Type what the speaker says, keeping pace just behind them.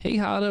Hey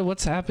Hada,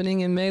 what's happening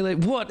in Melee?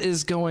 What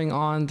is going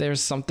on?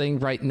 There's something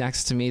right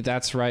next to me.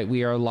 That's right,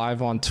 we are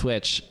live on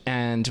Twitch,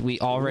 and we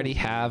already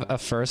have a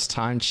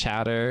first-time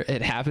chatter.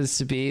 It happens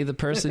to be the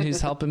person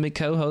who's helping me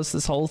co-host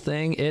this whole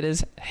thing. It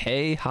is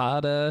Hey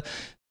Hada.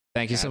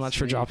 Thank you so much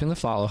for dropping the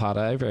follow, Hada.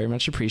 I very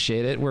much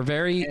appreciate it. We're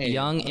very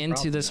young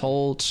into this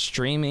whole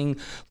streaming,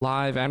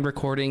 live, and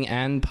recording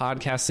and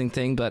podcasting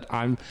thing, but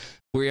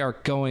we are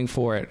going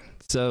for it.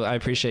 So I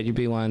appreciate you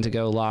being willing to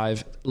go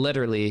live,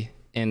 literally,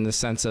 in the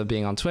sense of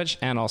being on Twitch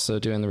and also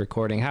doing the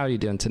recording. How are you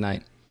doing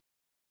tonight?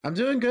 I'm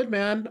doing good,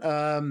 man.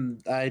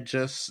 I'm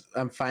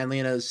finally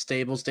in a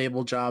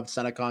stable job. It's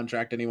not a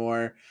contract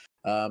anymore.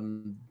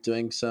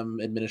 Doing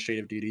some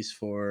administrative duties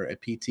for a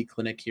PT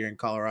clinic here in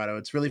Colorado.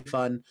 It's really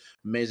fun,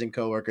 amazing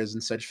coworkers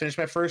and such. Finished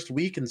my first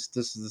week, and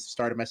this is the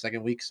start of my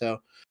second week. So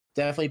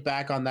definitely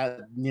back on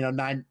that,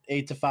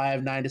 8 to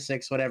 5, 9 to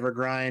 6, whatever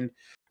grind.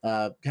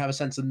 Have a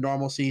sense of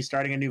normalcy.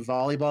 Starting a new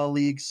volleyball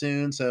league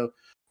soon, so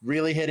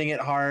really hitting it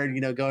hard.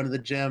 Going to the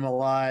gym a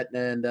lot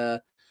and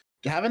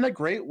having a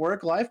great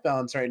work-life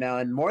balance right now.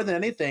 And more than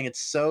anything,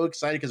 it's so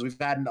exciting because we've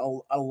had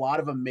a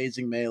lot of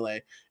amazing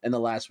Melee in the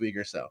last week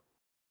or so.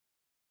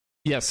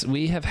 Yes,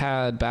 we have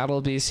had Battle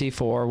of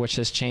BC4, which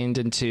has changed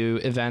into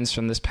events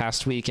from this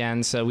past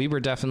weekend. So we were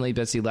definitely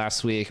busy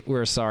last week.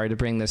 We're sorry to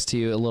bring this to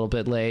you a little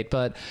bit late,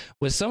 but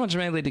with so much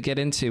Melee to get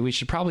into, we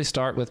should probably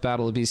start with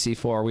Battle of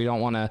BC4. We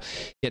don't want to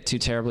get too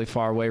terribly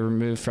far away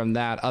removed from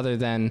that, other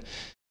than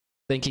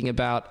thinking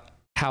about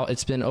how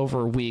it's been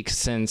over a week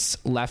since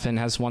Leffen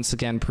has once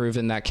again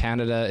proven that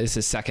Canada is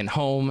his second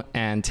home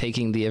and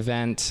taking the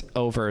event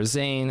over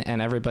Zane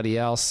and everybody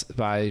else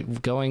by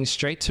going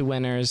straight to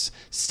winners,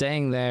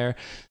 staying there.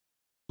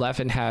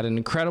 Leffen had an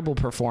incredible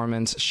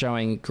performance,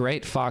 showing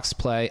great Fox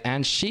play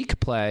and Sheik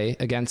play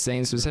against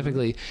Zane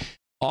specifically,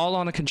 all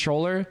on a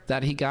controller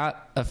that he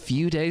got a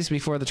few days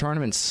before the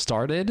tournament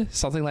started,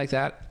 something like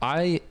that.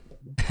 I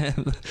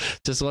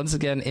just once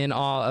again in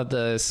awe of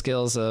the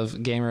skills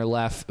of Gamer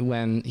Leff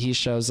when he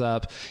shows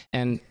up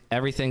and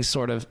everything's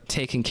sort of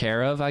taken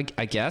care of. I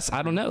guess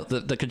I don't know,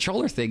 the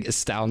controller thing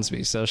astounds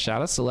me. So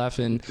shout out to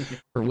Leffen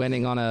for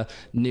winning on a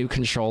new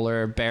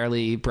controller,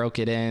 barely broke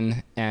it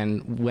in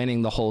and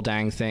winning the whole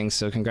dang thing.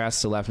 So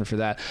congrats to Leffen for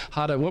that.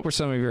 Hada, what were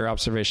some of your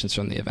observations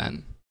from the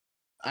event?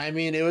 I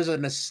mean, it was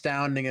an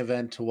astounding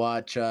event to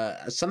watch.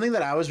 Something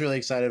that I was really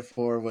excited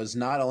for was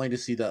not only to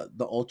see the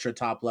ultra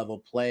top level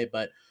play,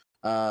 but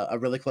a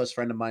really close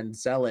friend of mine,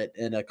 Zealot,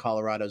 in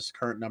Colorado's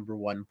current number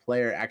one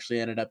player, actually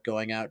ended up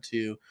going out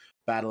to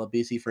Battle of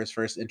BC for his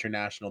first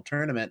international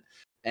tournament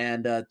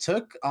and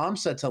took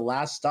AMSA to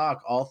last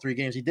stock all three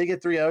games. He did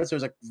get 3-0, so it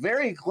was a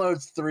very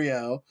close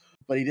 3-0,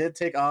 but he did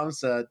take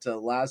AMSA to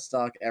last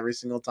stock every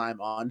single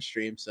time on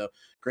stream. So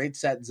great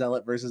set,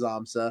 Zealot versus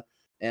AMSA.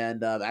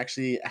 And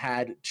actually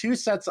had two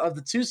sets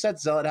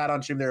Zealot had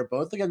on stream. They were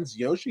both against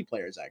Yoshi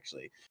players,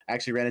 actually.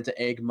 Actually ran into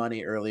Egg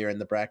Money earlier in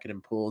the bracket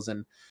and pools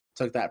and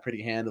took that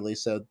pretty handily.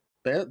 So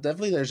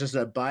definitely there's just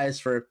a bias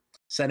for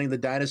sending the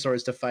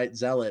dinosaurs to fight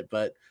Zealot,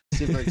 but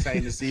super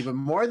exciting to see. But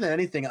more than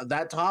anything,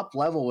 that top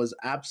level was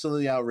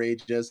absolutely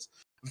outrageous.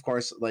 Of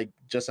course, like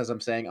just as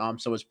I'm saying,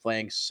 AMSA was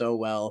playing so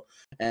well.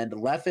 And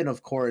Leffen,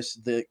 of course,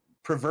 the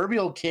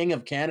proverbial king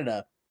of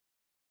Canada,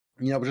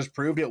 just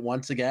proved it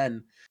once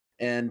again.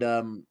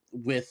 And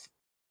with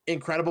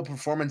incredible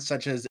performance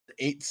such as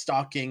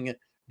 8-stocking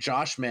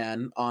Josh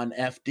Man on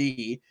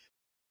FD,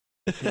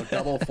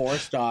 double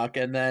 4-stock,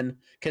 and then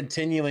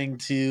continuing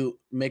to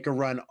make a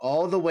run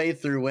all the way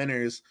through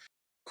winners,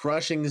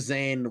 crushing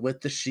Zane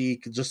with the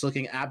Sheik, just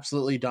looking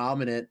absolutely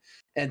dominant.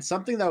 And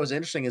something that was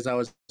interesting is I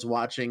was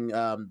watching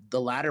the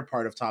latter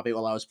part of Top 8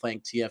 while I was playing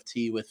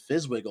TFT with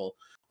Fizzwiggle,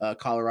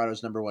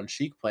 Colorado's number one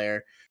Sheik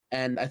player.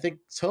 And I think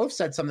Toph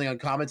said something on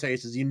commentary. He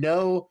says,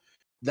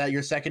 that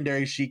your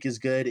secondary Sheik is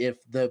good if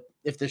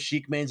the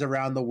Sheik mains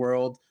around the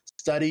world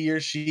study your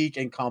Sheik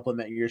and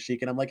complement your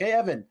Sheik. And I'm like, hey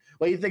Evan,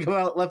 what do you think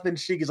about Leffen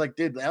Sheik? He's like,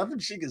 dude,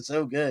 Leffen Sheik is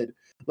so good.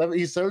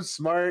 He's so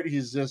smart.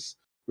 He's just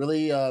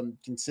really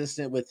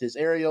consistent with his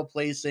aerial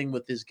placing,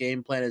 with his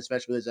game plan,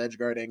 especially with his edge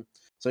guarding.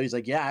 So he's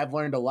like, yeah, I've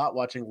learned a lot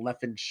watching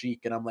Leffen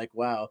Sheik. And I'm like,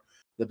 wow,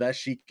 the best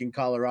Sheik in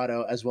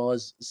Colorado, as well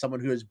as someone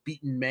who has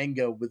beaten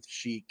Mango with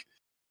Sheik,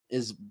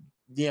 is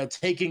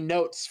taking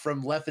notes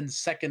from Leffen's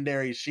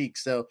secondary Sheik.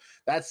 So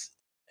that's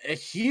a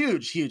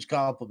huge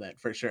compliment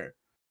for sure.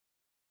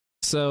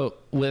 So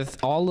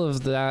with all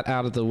of that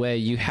out of the way,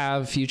 you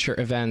have future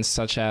events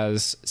such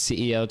as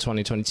CEO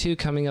 2022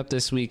 coming up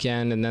this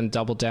weekend, and then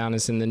Double Down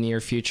is in the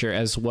near future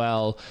as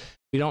well.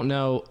 We don't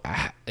know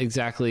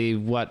exactly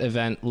what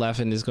event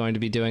Leffen is going to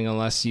be doing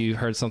unless you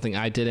heard something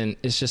I didn't.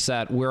 It's just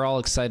that we're all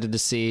excited to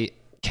see,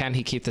 can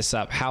he keep this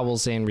up? How will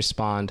Zane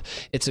respond?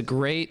 It's a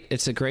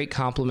great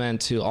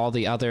compliment to all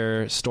the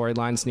other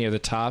storylines near the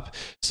top.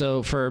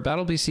 So for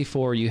Battle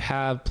BC4, you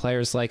have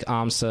players like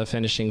AMSA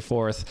finishing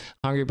 4th,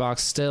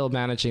 Hungrybox still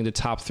managing the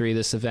top 3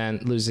 this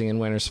event, losing in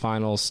winners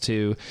finals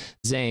to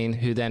Zane,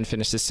 who then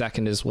finished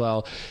 2nd as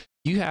well.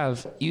 You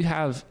have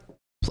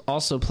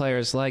also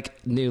players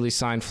like newly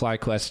signed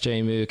FlyQuest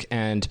Jmook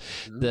and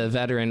the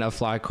veteran of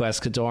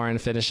FlyQuest Kadoran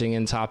finishing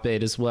in top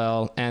 8 as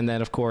well, and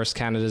then of course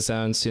Canada's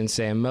own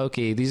Sunsei and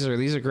Moki. These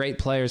are great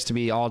players to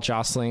be all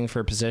jostling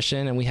for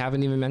position, and we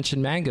haven't even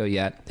mentioned Mango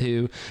yet,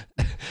 who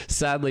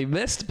sadly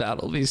missed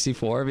Battle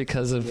BC4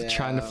 because of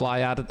trying to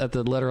fly out at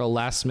the literal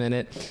last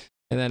minute,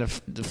 and then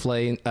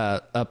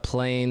a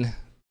plane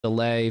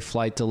delay,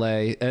 flight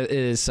delay. It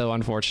is so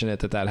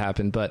unfortunate that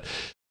happened, but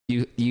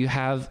you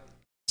have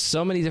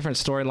so many different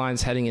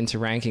storylines heading into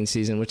ranking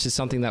season, which is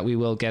something that we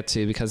will get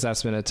to because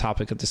that's been a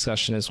topic of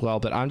discussion as well.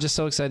 But I'm just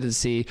so excited to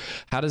see,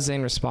 how does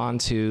Zain respond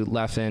to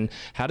Leffen?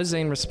 How does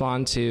Zain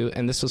respond to,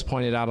 and this was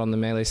pointed out on the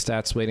Melee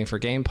Stats Waiting for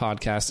Game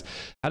podcast,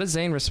 how does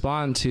Zain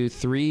respond to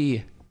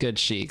 3 good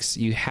Sheiks?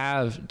 You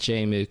have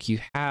Jmook, you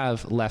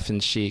have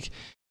Leffen Sheik,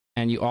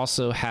 and you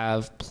also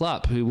have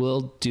Plup, who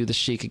will do the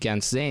Sheik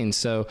against Zain.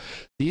 So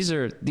these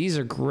are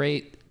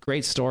great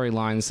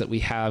storylines that we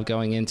have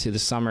going into the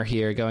summer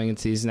here, going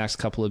into these next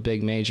couple of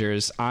big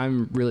majors.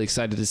 I'm really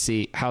excited to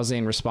see how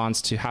Zain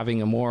responds to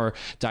having a more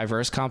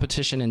diverse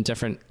competition and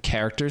different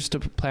characters to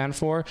plan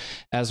for,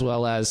 as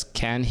well as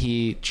can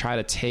he try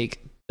to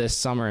take this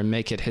summer and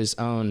make it his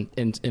own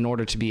in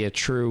order to be a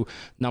true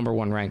number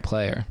 1 ranked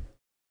player.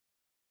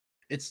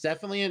 It's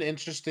definitely an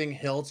interesting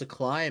hill to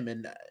climb.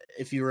 And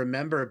if you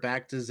remember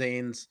back to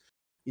Zain's,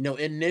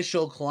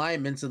 initial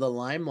climb into the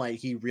limelight,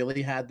 he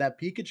really had that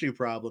Pikachu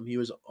problem. He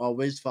was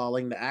always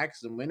falling to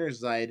Axe and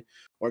winner's side,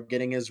 or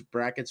getting his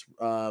brackets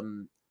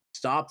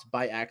stopped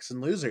by Axe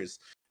and losers.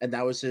 And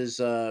that was his,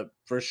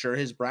 for sure,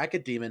 his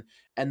bracket demon.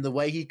 And the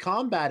way he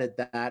combated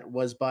that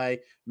was by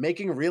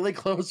making really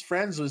close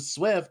friends with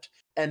Swift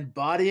and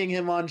bodying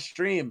him on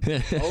stream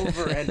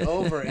over and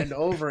over and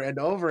over and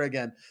over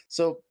again.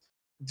 So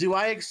do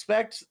I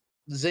expect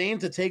Zain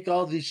to take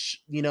all these,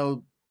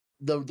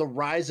 the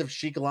rise of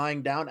Sheik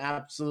lying down?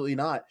 Absolutely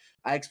not.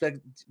 I expect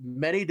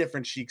many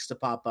different Sheiks to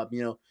pop up.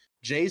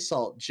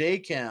 J-Salt,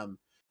 J-Cam,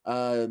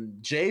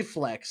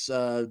 J-Flex,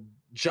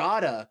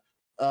 Jada,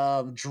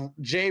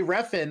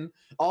 J-Refin,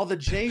 all the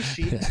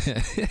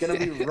J-Sheiks gonna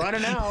be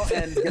running out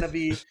and gonna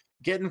be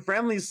getting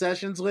friendly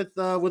sessions with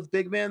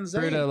big man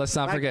Zain. Crudo, let's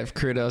not forget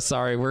Crudo.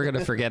 Sorry, we're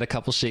gonna forget a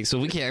couple Sheiks, so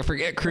we can't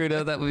forget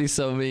Crudo. That would be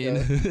so mean.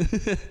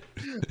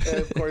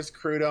 Of course,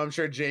 Crudo. I'm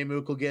sure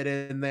Jmook will get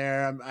in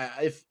there.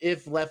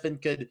 If Leffen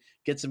could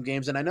get some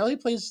games, and I know he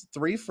plays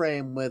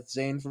 3-frame with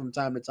Zain from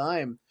time to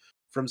time,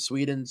 from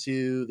Sweden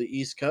to the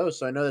East Coast.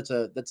 So I know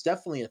that's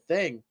definitely a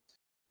thing.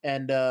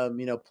 And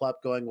Plup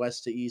going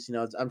west to east.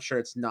 I'm sure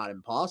it's not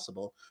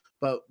impossible.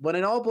 But when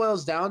it all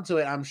boils down to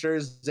it, I'm sure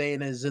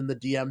Zain is in the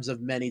DMs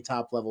of many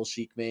top-level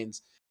Sheik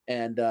mains,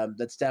 and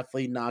that's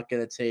definitely not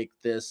going to take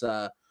this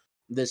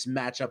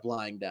matchup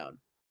lying down.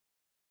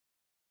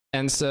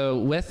 And so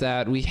with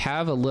that, we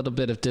have a little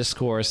bit of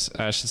discourse,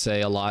 I should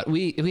say a lot.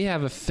 We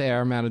have a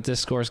fair amount of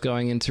discourse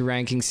going into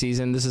ranking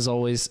season. This is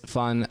always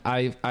fun.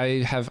 I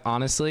have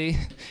honestly,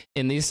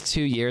 in these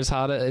 2 years,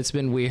 Hada, it's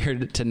been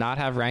weird to not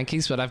have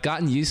rankings, but I've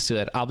gotten used to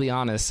it. I'll be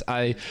honest.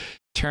 I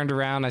turned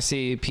around, I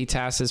see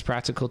PTAS's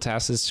Practical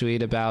Tas's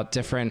tweet about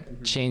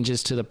different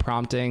changes to the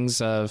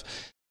promptings of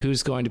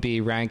who's going to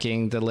be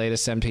ranking the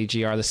latest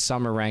MTGR, the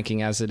summer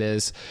ranking as it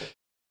is,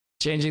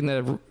 changing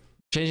the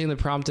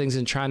promptings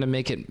and trying to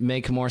make it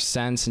make more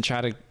sense and try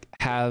to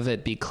have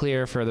it be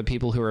clear for the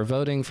people who are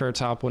voting for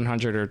top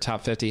 100 or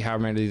top 50,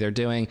 however many they're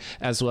doing,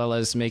 as well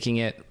as making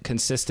it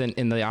consistent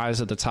in the eyes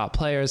of the top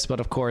players.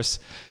 But of course,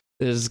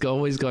 there's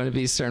always going to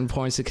be certain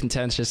points of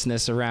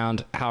contentiousness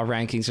around how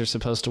rankings are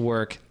supposed to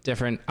work,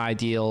 different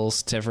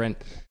ideals, different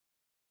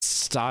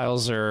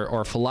styles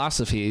or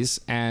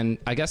philosophies. And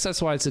I guess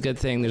that's why it's a good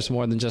thing there's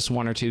more than just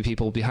 1 or 2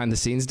 people behind the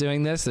scenes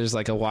doing this. There's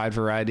like a wide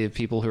variety of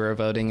people who are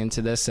voting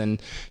into this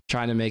and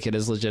trying to make it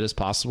as legit as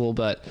possible.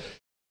 But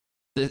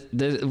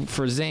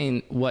for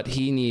Zain, what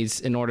he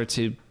needs in order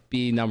to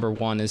be number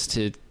 1 is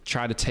to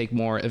try to take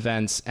more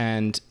events.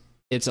 And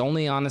it's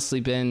only honestly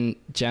been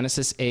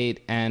Genesis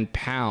 8 and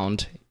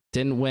Pound.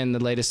 Didn't win the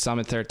latest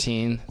Summit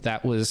 13.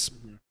 That was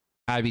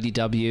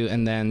IBDW,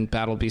 and then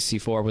Battle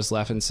BC4 was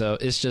left. And so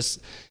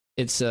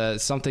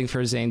it's something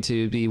for Zain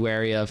to be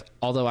wary of.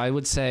 Although I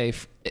would say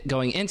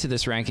going into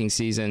this ranking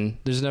season,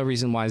 there's no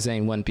reason why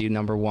Zain wouldn't be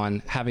number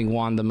 1, having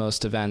won the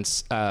most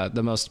events,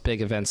 the most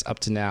big events up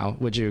to now.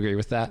 Would you agree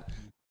with that?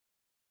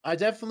 I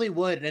definitely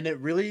would. And it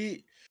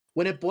really,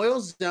 when it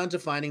boils down to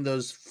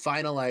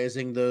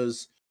finalizing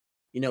those,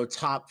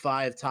 top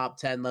 5, top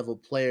 10 level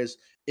players,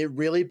 it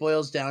really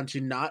boils down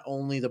to not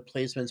only the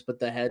placements, but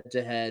the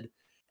head-to-head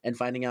and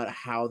finding out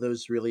how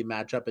those really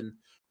match up. And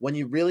when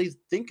you really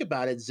think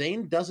about it,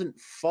 Zain doesn't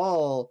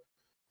fall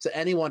to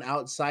anyone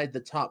outside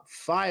the top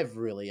 5,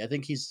 really. I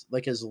think he's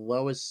like his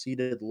lowest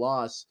seeded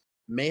loss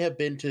may have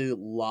been to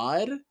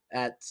Laud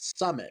at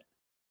Summit.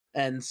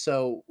 And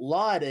so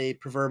Laud, a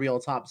proverbial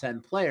top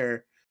 10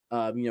 player,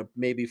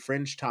 maybe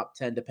fringe top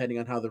 10, depending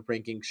on how the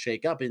rankings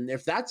shake up. And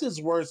if that's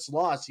his worst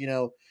loss,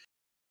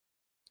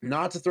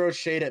 not to throw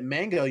shade at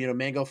Mango,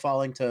 Mango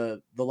falling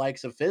to the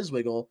likes of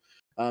Fizzwiggle,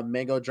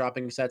 Mango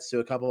dropping sets to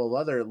a couple of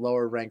other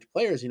lower ranked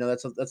players.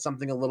 That's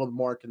something a little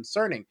more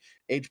concerning.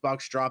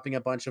 HBox dropping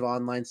a bunch of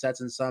online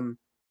sets and some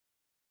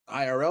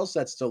IRL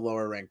sets to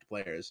lower ranked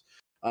players.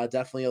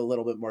 Definitely a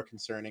little bit more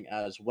concerning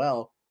as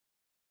well.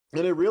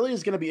 And it really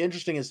is going to be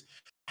interesting is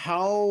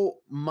how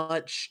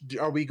much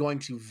are we going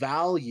to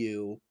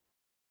value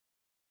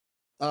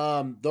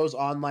those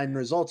online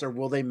results, or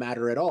will they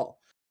matter at all?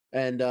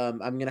 And I'm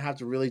going to have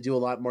to really do a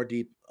lot more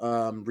deep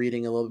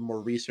reading, a little bit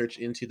more research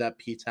into that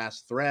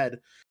PTAS thread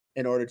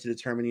in order to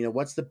determine,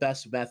 what's the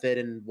best method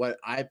and what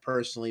I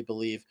personally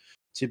believe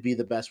to be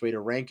the best way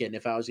to rank it. And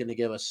if I was going to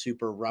give a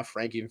super rough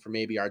ranking for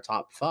maybe our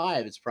top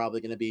 5, it's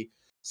probably going to be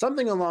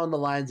something along the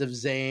lines of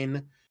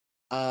Zane,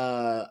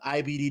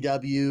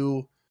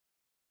 IBDW,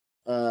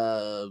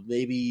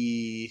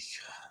 maybe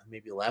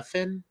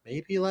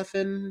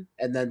Leffen,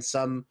 and then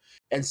some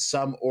in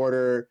some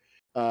order,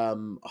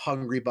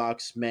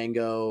 Hungrybox,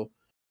 Mango.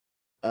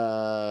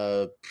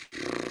 That's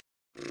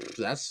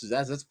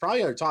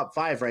probably our top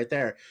 5 right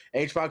there.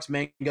 HBox,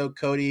 Mango,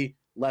 Cody,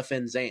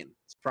 Leffen, Zane.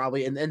 It's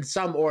probably in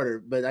some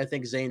order, but I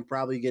think Zane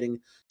probably getting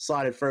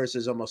slotted first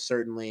is almost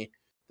certainly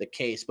the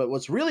case. But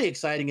what's really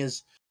exciting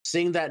is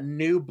seeing that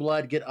new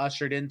blood get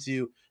ushered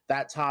into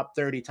that top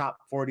 30, top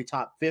 40,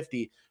 top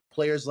 50.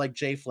 Players like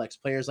JFlex,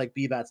 players like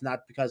BBats, not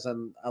because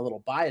I'm a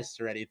little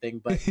biased or anything,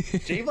 but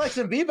JFlex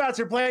and BBats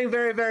are playing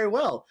very, very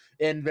well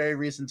in very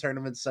recent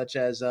tournaments, such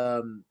as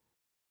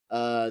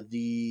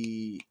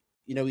we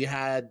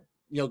had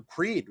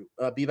Creed,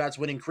 BBats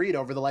winning Creed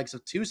over the likes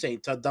of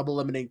Toussaint, double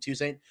eliminating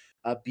Toussaint,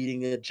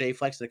 beating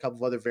JFlex and a couple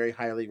of other very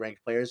highly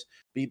ranked players.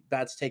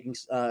 BBats taking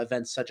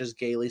events such as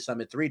Gaily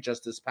Summit 3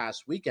 just this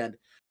past weekend.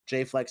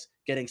 JFlex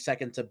getting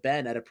second to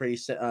Ben at a pretty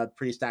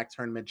stacked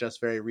tournament just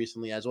very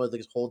recently as well. I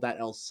think hold that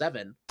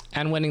L7.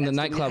 And winning the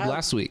nightclub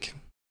last week.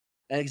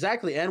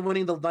 Exactly, and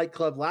winning the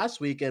nightclub last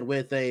week, and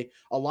with a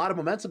lot of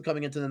momentum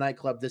coming into the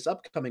nightclub this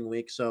upcoming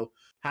week. So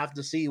have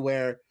to see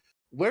where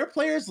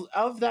players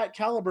of that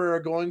caliber are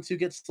going to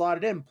get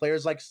slotted in.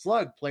 Players like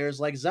Slug, players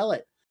like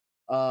Zealot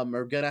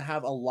are going to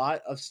have a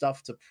lot of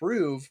stuff to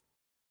prove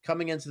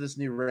coming into this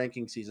new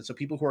ranking season. So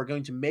people who are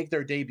going to make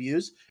their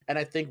debuts, and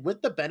I think with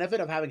the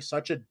benefit of having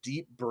such a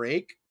deep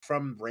break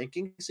from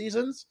ranking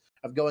seasons,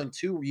 of going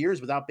 2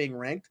 years without being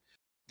ranked,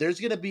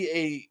 there's going to be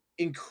a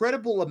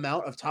incredible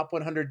amount of top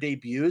 100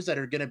 debuts that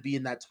are going to be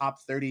in that top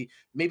 30,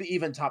 maybe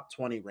even top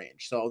 20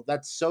 range. So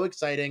that's so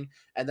exciting,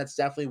 and that's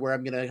definitely where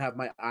I'm going to have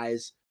my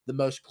eyes the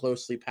most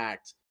closely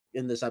packed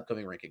in this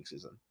upcoming ranking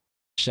season.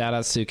 Shout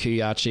out to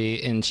Kuyachi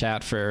in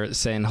chat for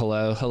saying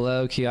hello.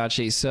 Hello,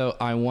 Kuyachi. So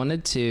I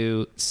wanted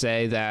to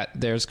say that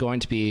there's going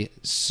to be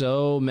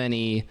so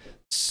many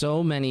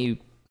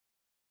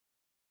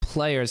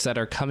players that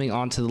are coming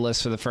onto the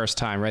list for the first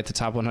time, right? The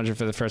top 100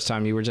 for the first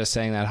time. You were just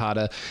saying that,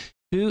 Hada.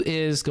 Who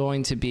is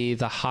going to be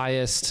the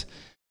highest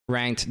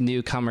ranked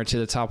newcomer to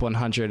the top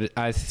 100?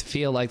 I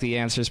feel like the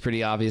answer is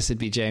pretty obvious. It'd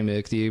be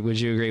Jmook. Would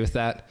you agree with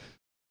that?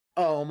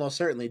 Oh, almost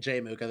certainly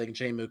Jmook. I think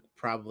Jmook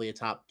probably a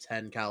top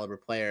 10 caliber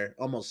player.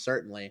 Almost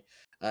certainly.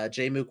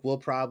 Jmook will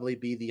probably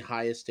be the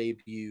highest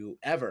debut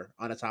ever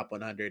on a top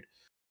 100.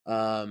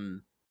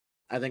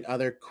 I think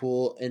other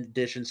cool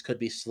additions could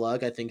be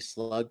Slug. I think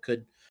Slug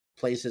could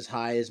place as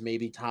high as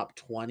maybe top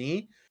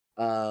 20.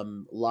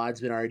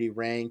 Lod's been already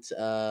ranked.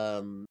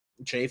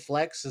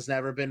 JFlex has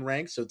never been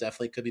ranked, so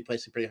definitely could be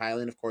placing pretty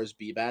highly. And of course,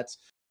 BBats.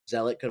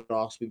 Zealot could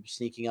also be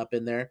sneaking up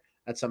in there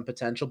at some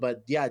potential.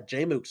 But yeah,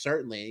 Jmook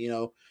certainly,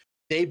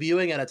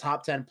 debuting at a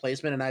top 10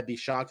 placement, and I'd be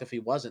shocked if he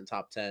wasn't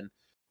top 10,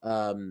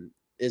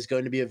 is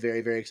going to be a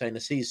very, very exciting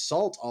to see.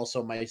 Salt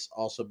also might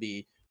also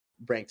be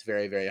ranked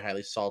very, very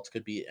highly. Salt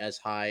could be as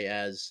high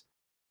as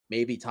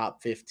maybe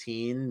top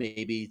 15,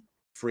 maybe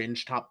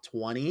fringe top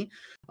 20.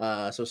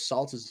 So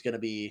Salt is going to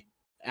be,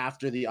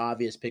 after the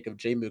obvious pick of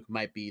Jmook,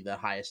 might be the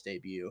highest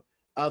debut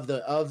of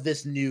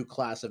this new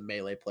class of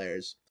Melee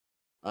players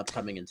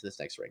coming into this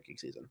next ranking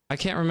season. I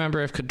can't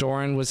remember if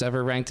Kadoran was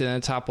ever ranked in the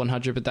top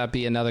 100, but that'd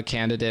be another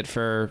candidate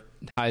for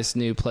highest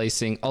new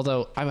placing.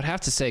 Although I would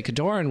have to say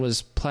Kadoran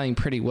was playing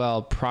pretty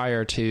well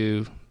prior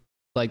to,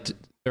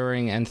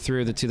 during and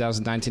through the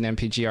 2019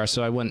 MPGR,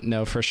 so I wouldn't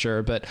know for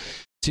sure. But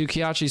to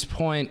Kiachi's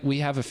point, we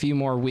have a few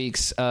more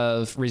weeks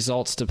of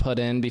results to put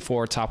in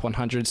before top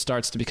 100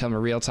 starts to become a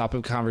real topic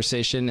of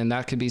conversation, and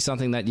that could be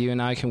something that you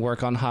and I can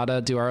work on,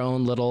 Hada, do our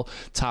own little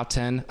top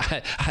 10.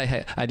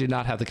 I do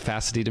not have the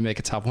capacity to make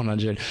a top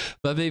 100,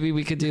 but maybe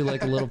we could do a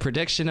little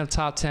prediction of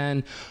top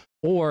 10,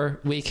 or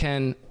we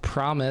can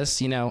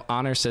promise,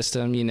 honor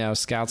system,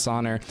 Scouts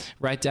Honor,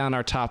 write down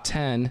our top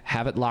 10,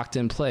 have it locked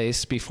in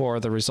place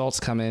before the results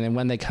come in. And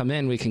when they come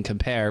in, we can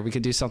compare. We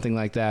could do something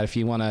like that if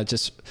you want to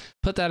just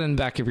put that in the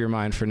back of your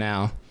mind for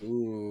now.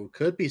 Ooh,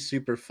 could be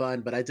super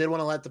fun. But I did want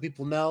to let the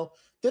people know,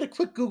 did a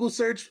quick Google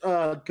search.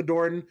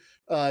 Kadoran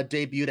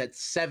debuted at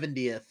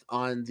 70th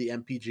on the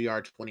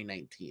MPGR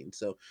 2019.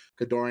 So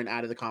Kadoran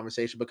out of the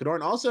conversation. But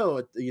Kadoran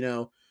also,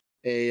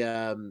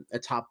 a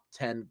top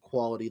 10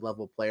 quality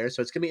level player.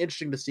 So it's gonna be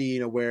interesting to see,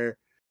 where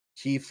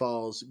he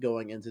falls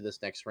going into this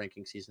next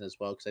ranking season as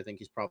well, because I think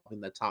he's probably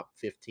in the top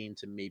 15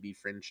 to maybe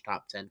fringe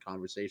top 10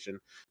 conversation,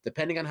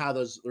 depending on how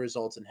those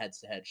results and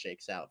heads-to-head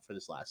shakes out for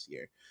this last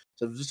year.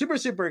 So super,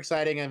 super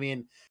exciting. I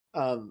mean,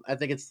 I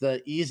think it's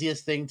the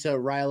easiest thing to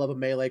rile up a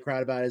Melee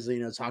crowd about is,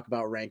 talk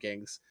about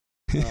rankings.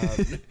 So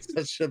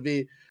it should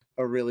be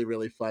a really,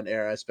 really fun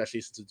era,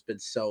 especially since it's been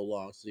so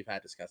long since we've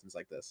had discussions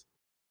like this.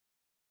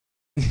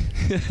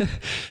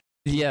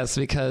 Yes,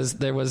 because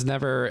there was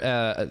never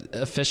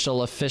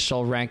official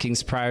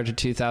rankings prior to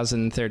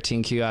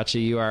 2013.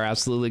 Kyoachi, you are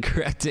absolutely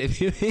correct.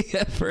 Debuting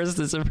at first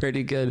is a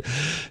pretty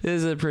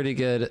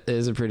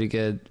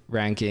good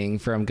ranking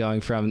from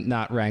going from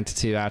not ranked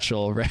to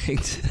actual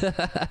ranked.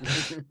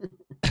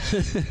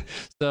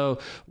 So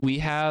we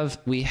have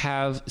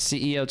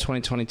CEO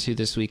 2022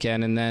 this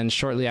weekend, and then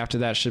shortly after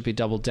that should be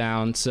Double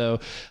Down. So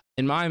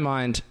in my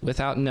mind,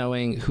 without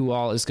knowing who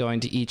all is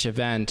going to each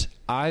event,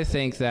 I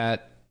think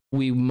that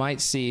we might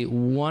see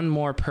one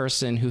more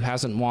person who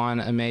hasn't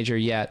won a major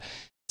yet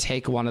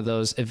take one of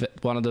those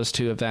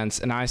two events,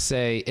 and I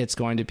say it's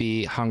going to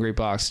be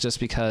Hungrybox,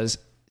 just because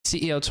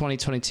CEO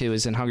 2022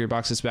 is in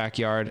Hungrybox's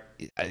backyard.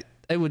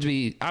 I would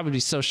be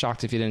so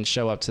shocked if you didn't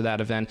show up to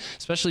that event,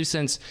 especially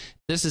since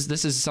this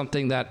is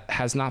something that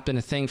has not been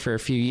a thing for a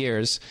few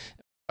years,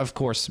 of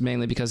course,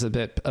 mainly because of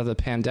the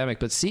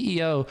pandemic. But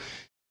CEO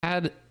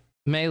had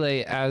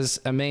Melee as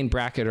a main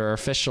bracket or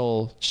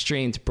official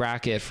streamed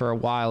bracket for a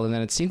while, and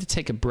then it seemed to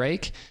take a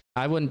break.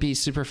 I wouldn't be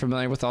super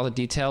familiar with all the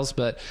details,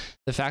 but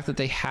the fact that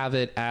they have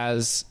it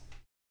as,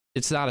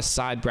 it's not a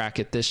side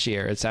bracket this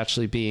year, it's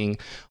actually being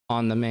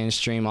on the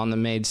mainstream, on the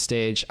main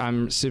stage.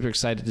 I'm super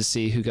excited to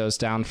see who goes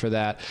down for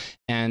that.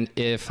 And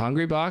if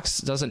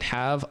Hungrybox doesn't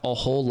have a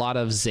whole lot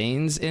of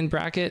Zanes in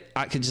bracket,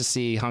 I could just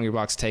see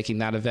Hungrybox taking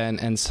that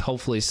event and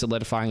hopefully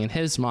solidifying in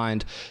his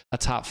mind a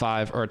top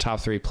 5 or a top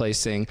 3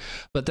 placing.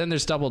 But then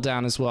there's Double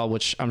Down as well,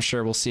 which I'm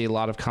sure we'll see a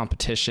lot of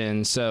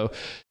competition. So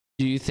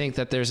do you think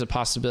that there's a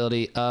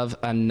possibility of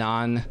a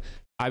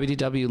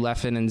non-IBDW,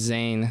 Leffen, and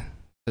Zane,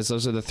 because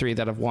those are the 3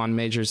 that have won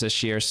majors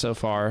this year so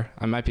far?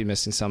 I might be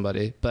missing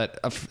somebody, but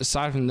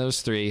aside from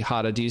those 3,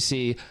 Hada, do you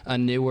see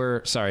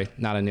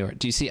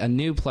do you see a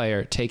new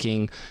player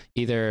taking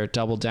either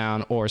Double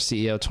Down or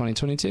CEO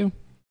 2022?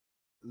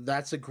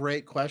 That's a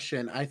great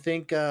question. I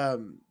think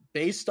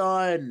based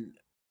on,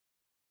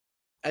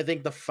 I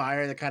think the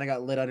fire that kind of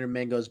got lit under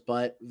Mango's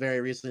butt very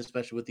recently,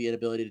 especially with the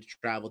inability to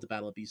travel to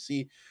Battle of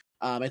BC,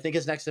 I think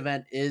his next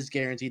event is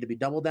guaranteed to be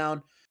Double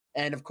Down.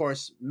 And of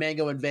course,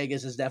 Mango in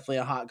Vegas is definitely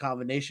a hot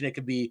combination. It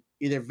could be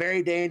either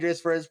very dangerous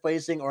for his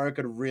placing, or it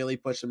could really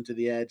push him to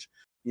the edge.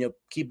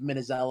 Keep him in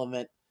his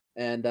element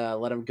and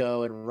let him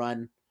go and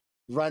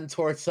run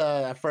towards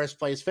a first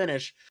place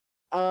finish.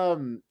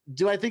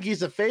 Do I think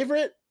he's a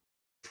favorite?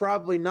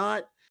 Probably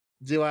not.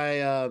 Do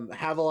I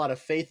have a lot of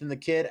faith in the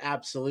kid?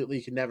 Absolutely.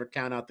 You can never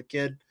count out the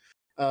kid.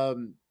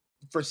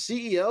 For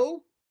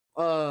CEO,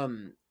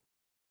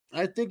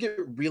 I think it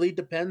really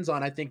depends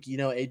on, I think,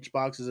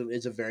 HBox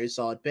is a very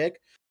solid pick.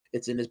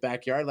 It's in his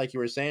backyard, like you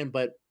were saying,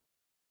 but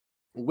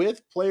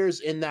with players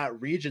in that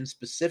region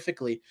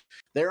specifically,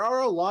 there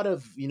are a lot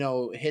of,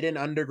 hidden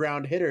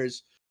underground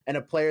hitters, and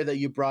a player that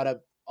you brought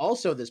up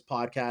also this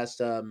podcast,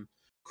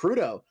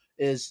 Crudo,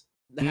 has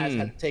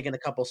taken a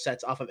couple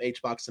sets off of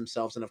HBox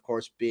themselves, and of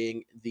course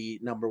being the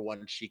number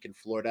 1 Sheik in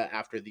Florida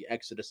after the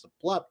exodus of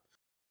Plup.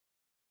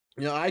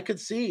 I could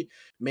see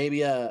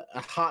maybe a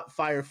hot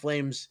Fire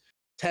Flames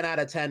 10 out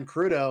of 10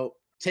 Crudo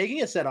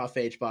taking a set off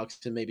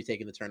HBox and maybe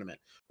taking the tournament,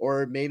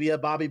 or maybe a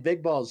Bobby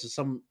Big Balls,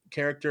 some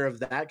character of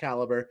that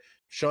caliber,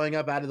 showing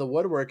up out of the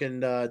woodwork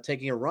and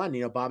taking a run.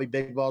 Bobby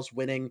Big Balls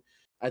winning,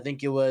 I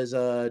think it was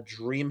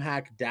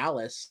DreamHack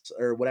Dallas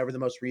or whatever the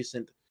most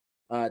recent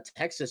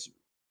Texas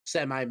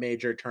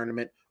semi-major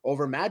tournament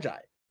over Magi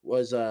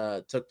was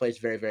took place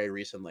very, very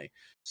recently.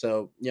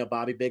 So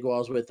Bobby Big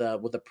Balls with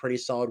a pretty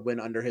solid win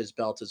under his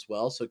belt as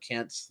well. So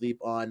can't sleep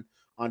on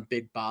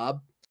Big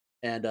Bob.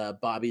 And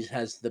Bobby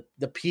has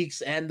the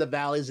peaks and the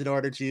valleys in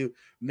order to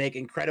make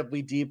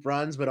incredibly deep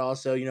runs, but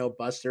also,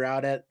 Buster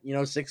out at,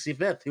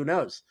 65th, who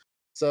knows?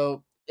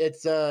 So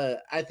it's,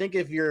 I think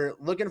if you're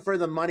looking for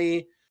the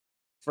money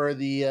for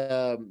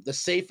the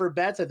safer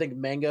bets, I think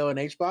Mango and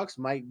HBox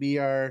might be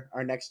our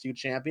next 2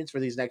 champions for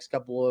these next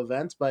couple of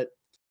events. But,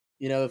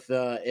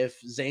 if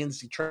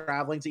Zane's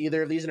traveling to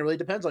either of these, and it really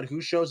depends on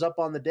who shows up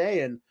on the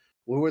day and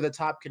who are the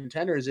top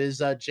contenders.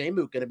 Is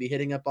J-Mook going to be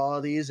hitting up all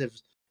of these?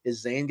 Is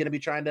Zane going to be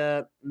trying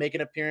to make an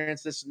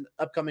appearance this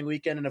upcoming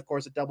weekend? And of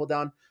course, at Double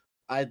Down,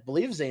 I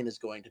believe Zane is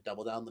going to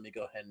Double Down. Let me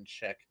go ahead and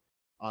check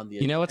on the.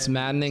 You know what's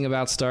maddening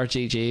about Star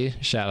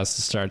GG? Shout outs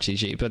to Star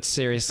GG. But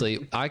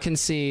seriously, I can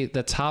see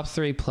the top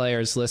 3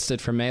 players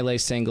listed for Melee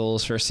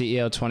singles for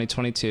CEO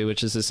 2022,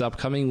 which is this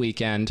upcoming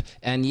weekend.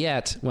 And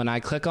yet, when I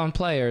click on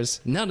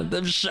players, none of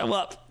them show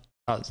up.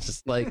 I was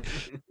just like,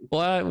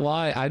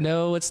 why? I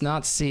know it's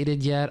not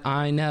seeded yet.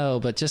 I know,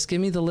 but just give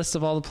me the list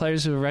of all the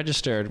players who have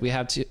registered. We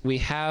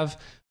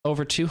have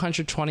over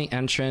 220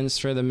 entrants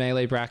for the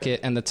Melee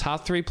bracket, and the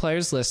top 3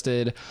 players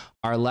listed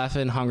are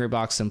Leffen,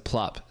 Hungrybox, and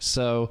Plup.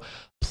 So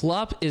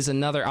Plup is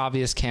another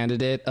obvious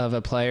candidate of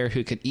a player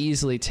who could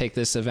easily take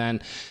this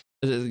event,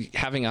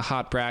 having a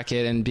hot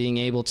bracket and being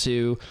able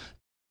to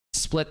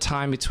split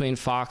time between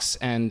Fox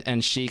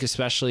and Sheik,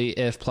 especially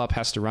if Plup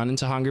has to run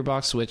into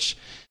Hungrybox, which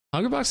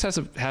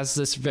Hungrybox has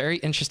this very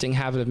interesting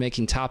habit of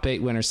making top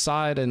 8 winners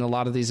side in a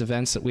lot of these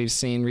events that we've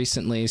seen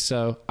recently.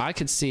 So I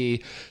could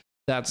see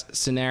that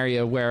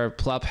scenario where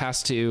Plup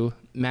has to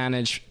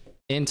manage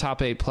in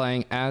top 8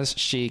 playing as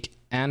Sheik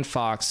and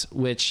Fox,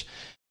 which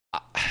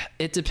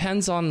it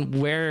depends on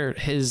where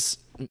his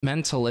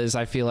mental is,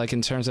 I feel like,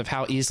 in terms of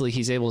how easily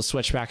he's able to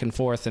switch back and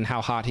forth and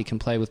how hot he can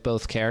play with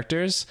both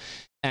characters,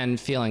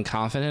 and feeling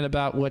confident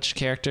about which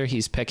character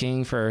he's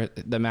picking for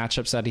the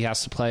matchups that he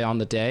has to play on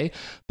the day.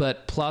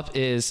 But Plup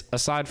is,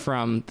 aside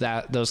from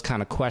that, those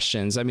kind of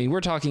questions, I mean, we're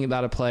talking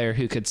about a player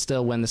who could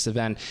still win this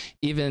event,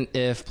 even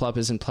if Plup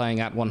isn't playing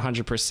at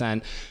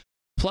 100%.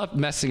 Plup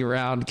messing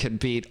around can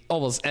beat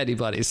almost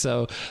anybody.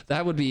 So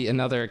that would be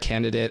another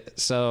candidate.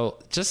 So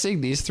just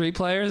seeing these 3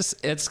 players,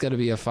 it's going to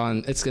be a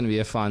fun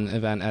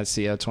event at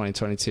CO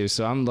 2022.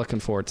 So I'm looking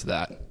forward to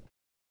that.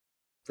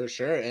 For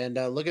sure. And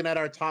looking at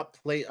our top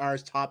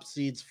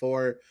seeds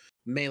for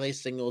melee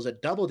singles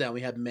at Double Down,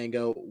 we have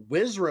Mango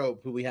Wizrobe,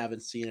 who we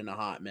haven't seen in a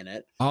hot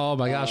minute. Oh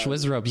my gosh,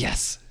 Wizrobe,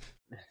 yes.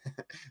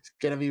 It's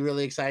gonna be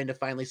really exciting to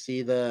finally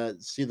see the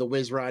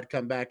Wizrod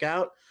come back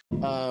out.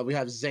 We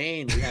have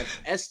Zane, we have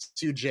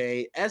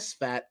S2J,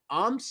 SFAT,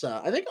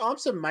 Amsa. I think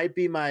Amsa might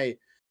be my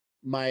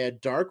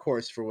dark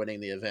horse for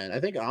winning the event. I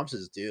think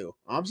Amsa's due.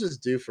 Amsa's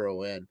due for a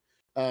win.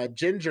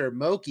 Ginger,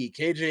 Moki,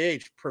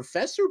 KJH,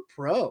 Professor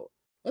Pro.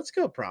 Let's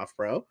go, Prof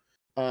Pro.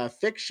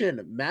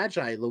 Fiction,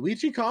 Magi,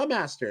 Luigi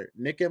Callmaster,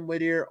 Nick M.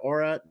 Whittier,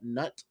 Aura,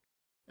 Nut.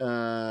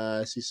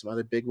 I see some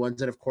other big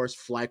ones. And of course,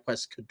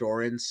 FlyQuest,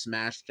 Kadoran,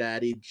 Smash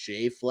Daddy,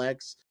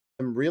 J-Flex.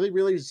 Some really,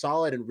 really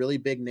solid and really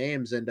big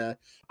names. And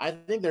I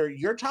think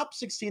your top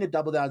 16 at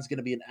Double Down is going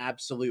to be an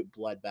absolute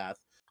bloodbath.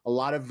 A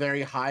lot of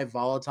very high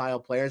volatile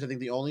players. I think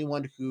the only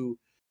one who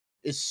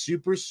is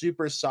super,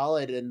 super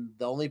solid and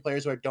the only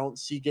players who I don't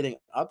see getting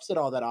upset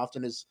all that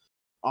often is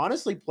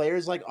honestly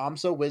players like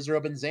Amsa,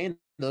 Wizrobe, and Zane.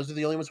 Those are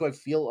the only ones who I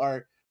feel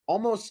are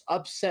almost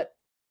upset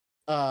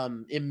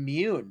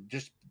immune,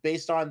 just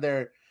based on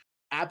their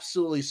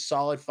absolutely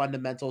solid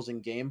fundamentals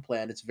and game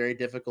plan. It's very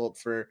difficult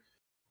for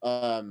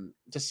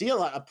to see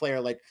a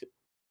player like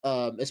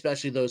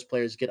especially those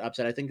players get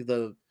upset. I think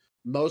the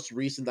most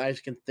recent I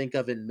can think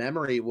of in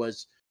memory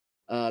was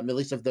at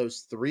least of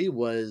those 3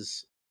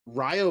 was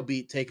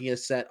Ryobeat taking a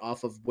set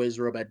off of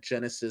Wizrobe at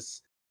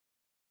Genesis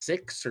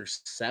 6 or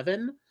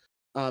 7.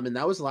 And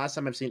that was the last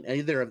time I've seen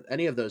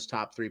any of those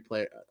top 3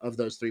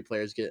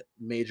 players get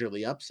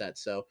majorly upset.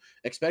 So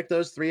expect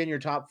those 3 in your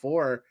top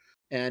 4,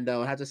 and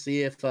we'll have to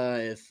see if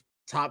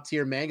top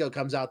tier Mango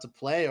comes out to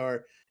play,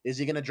 or is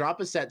he going to drop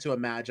a set to a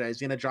Magi? Is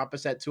he going to drop a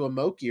set to a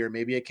Moki or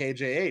maybe a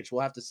KJH?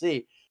 We'll have to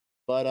see.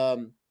 But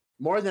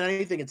more than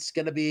anything, it's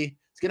going to be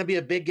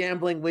a big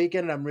gambling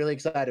weekend, and I'm really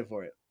excited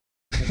for it.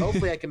 And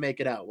hopefully, I can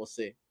make it out. We'll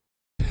see.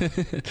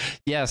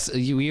 Yes,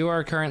 you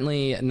are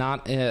currently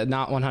not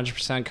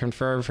 100%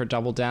 confirmed for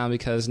Double Down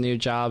because new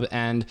job,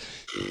 and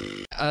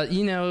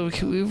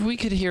if we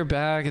could hear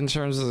back in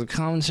terms of the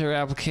commentary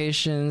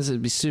applications,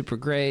 it'd be super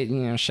great.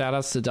 Shout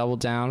outs to Double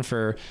Down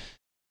for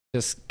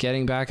just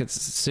getting back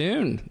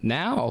soon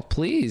now,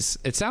 please.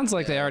 It sounds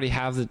like they already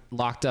have it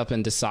locked up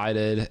and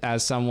decided.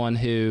 As someone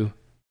who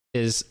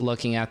is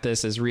looking at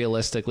this as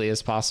realistically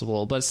as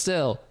possible, but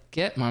still,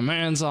 get my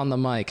man's on the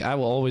mic. I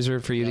will always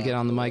root for you to get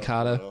on the mic,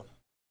 Hada.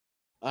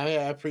 I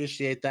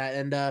appreciate that.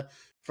 And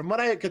from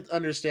what I could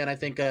understand, I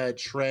think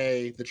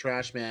Trey, the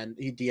trash man,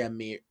 he DM'd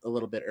me a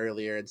little bit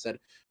earlier and said,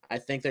 I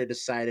think they're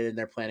decided and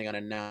they're planning on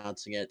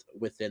announcing it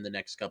within the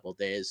next couple of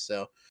days.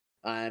 So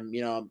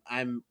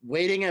I'm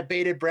waiting at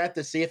bated breath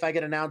to see if I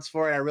get announced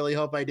for it. I really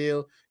hope I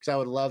do, because I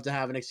would love to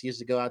have an excuse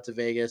to go out to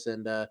Vegas.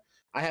 And I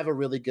have a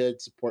really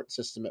good support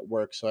system at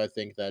work. So I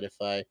think that if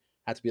I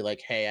had to be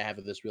like, hey, I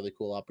have this really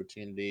cool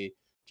opportunity,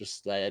 I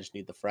just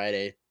need the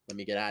Friday, let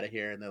me get out of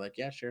here. And they're like,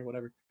 yeah, sure,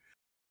 whatever.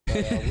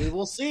 But, we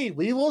will see.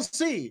 We will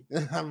see.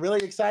 I'm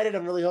really excited.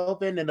 I'm really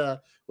hoping, and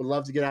would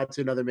love to get out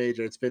to another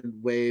major. It's been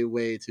way,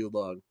 way too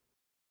long.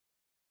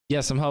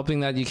 Yes, I'm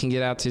hoping that you can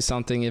get out to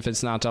something. If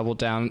it's not Double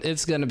Down,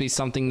 it's going to be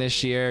something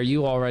this year.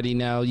 You already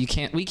know.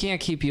 We can't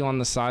keep you on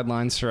the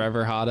sidelines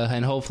forever, Hada,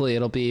 and hopefully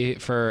it'll be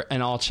for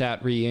an all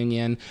chat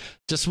reunion.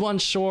 Just one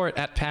short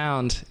at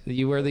Pound.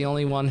 You were the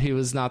only one who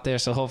was not there,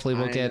 so hopefully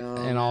we'll get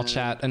an all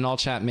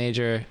chat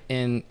major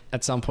in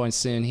at some point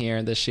soon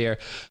here this year.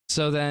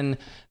 So then,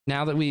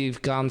 now that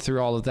we've gone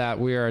through all of that,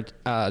 we are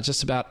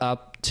just about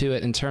up to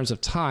it in terms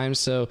of time.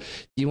 So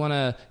you want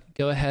to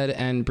go ahead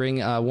and bring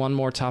one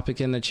more topic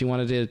in that you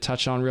wanted to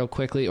touch on real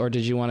quickly, or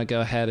did you want to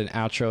go ahead and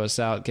outro us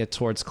out, get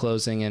towards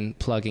closing and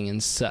plugging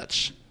and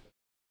such?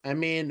 I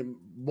mean,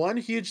 one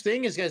huge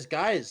thing is,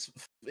 guys,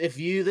 if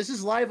this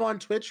is live on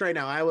Twitch right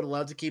now, I would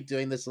love to keep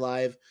doing this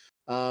live.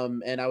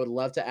 And I would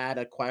love to add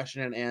a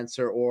question and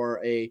answer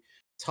or a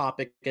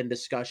topic and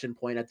discussion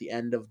point at the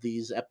end of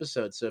these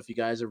episodes. So if you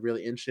guys are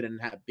really interested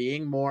in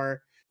being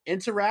more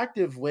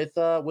interactive with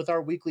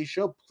our weekly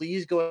show,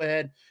 please go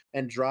ahead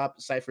and drop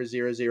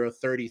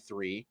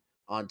Cypher0033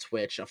 on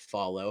Twitch a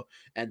follow,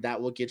 and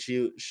that will get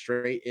you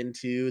straight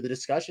into the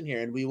discussion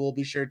here. And we will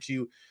be sure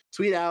to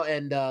tweet out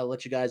and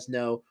let you guys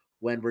know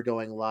when we're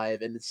going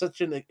live. And it's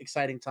such an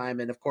exciting time.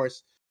 And of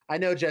course, I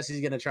know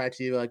Jesse's going to try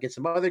to get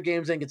some other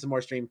games in, get some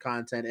more stream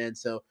content in.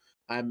 So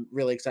I'm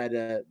really excited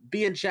to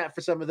be in chat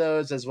for some of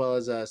those, as well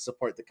as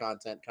support the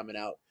content coming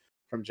out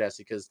from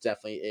Jesse, because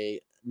definitely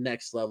a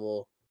next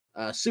level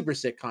super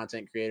sick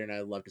content creator, and I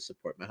love to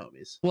support my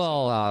homies.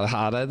 Well,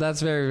 Hada,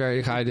 that's very,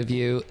 very kind of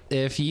you.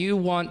 If you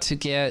want to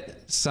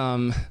get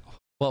some,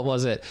 what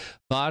was it,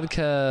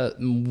 vodka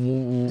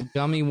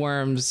gummy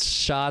worms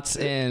shots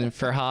in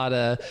for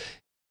Hada,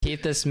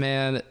 keep this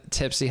man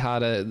tipsy.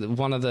 Hada,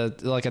 one of the,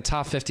 like, a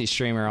top 50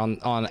 streamer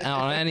on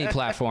any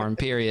platform,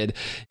 period.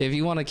 If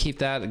you want to keep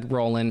that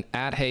rolling,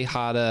 at Hey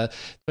Hada,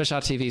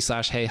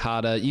 twitch.tv/Hey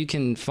Hada, you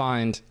can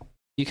find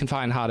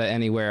Hada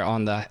anywhere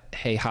on the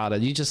Hey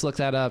Hada. You just look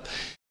that up.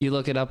 You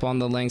look it up on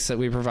the links that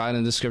we provide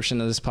in the description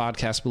of this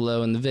podcast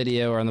below in the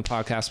video or on the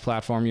podcast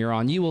platform you're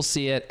on. You will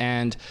see it.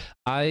 And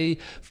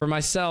for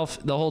myself,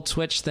 the whole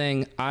Twitch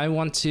thing, I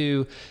want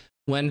to,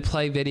 when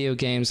play video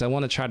games, I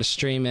want to try to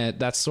stream it.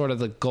 That's sort of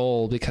the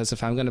goal, because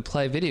if I'm going to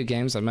play video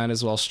games, I might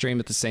as well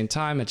stream at the same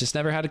time. I just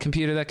never had a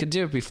computer that could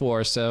do it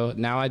before, so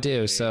now I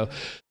do. So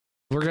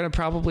we're going to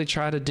probably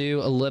try to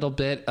do a little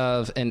bit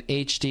of an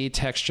HD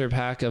texture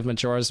pack of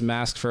Majora's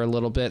Mask for a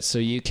little bit, so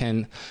you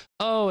can...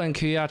 Oh, and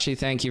Kuyachi,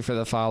 thank you for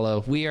the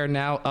follow. We are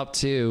now up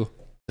to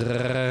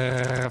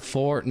 5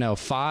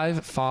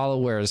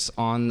 followers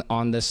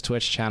on this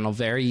Twitch channel.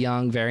 Very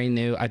young, very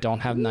new. I don't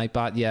have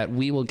Nightbot yet.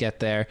 We will get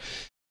there.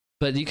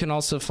 But you can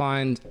also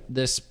find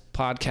this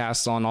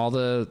podcast on all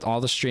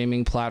the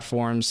streaming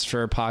platforms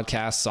for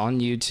podcasts on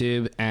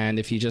YouTube. And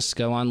if you just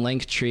go on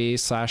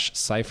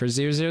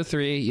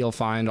Linktree/Cypher003, you'll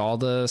find all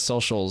the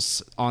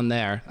socials on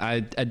there.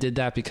 I did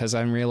that because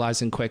I'm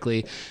realizing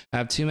quickly I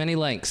have too many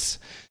links,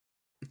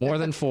 more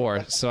than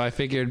 4. So I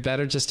figured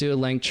better just do a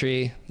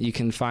Linktree. You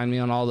can find me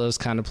on all those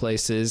kind of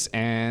places,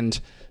 and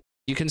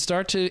you can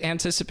start to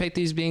anticipate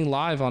these being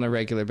live on a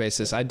regular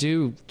basis. I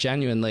do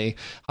genuinely.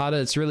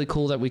 Hada, it's really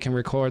cool that we can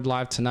record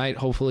live tonight.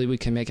 Hopefully we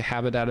can make a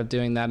habit out of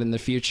doing that in the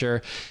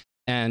future,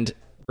 and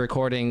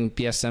recording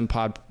BSM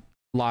Pod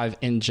live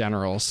in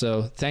general.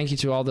 So thank you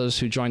to all those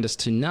who joined us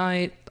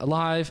tonight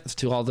live,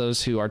 to all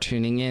those who are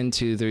tuning in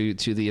to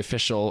the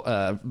official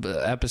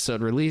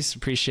episode release.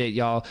 Appreciate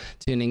y'all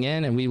tuning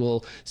in, and we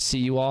will see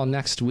you all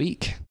next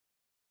week.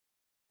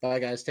 Bye,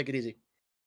 guys. Take it easy.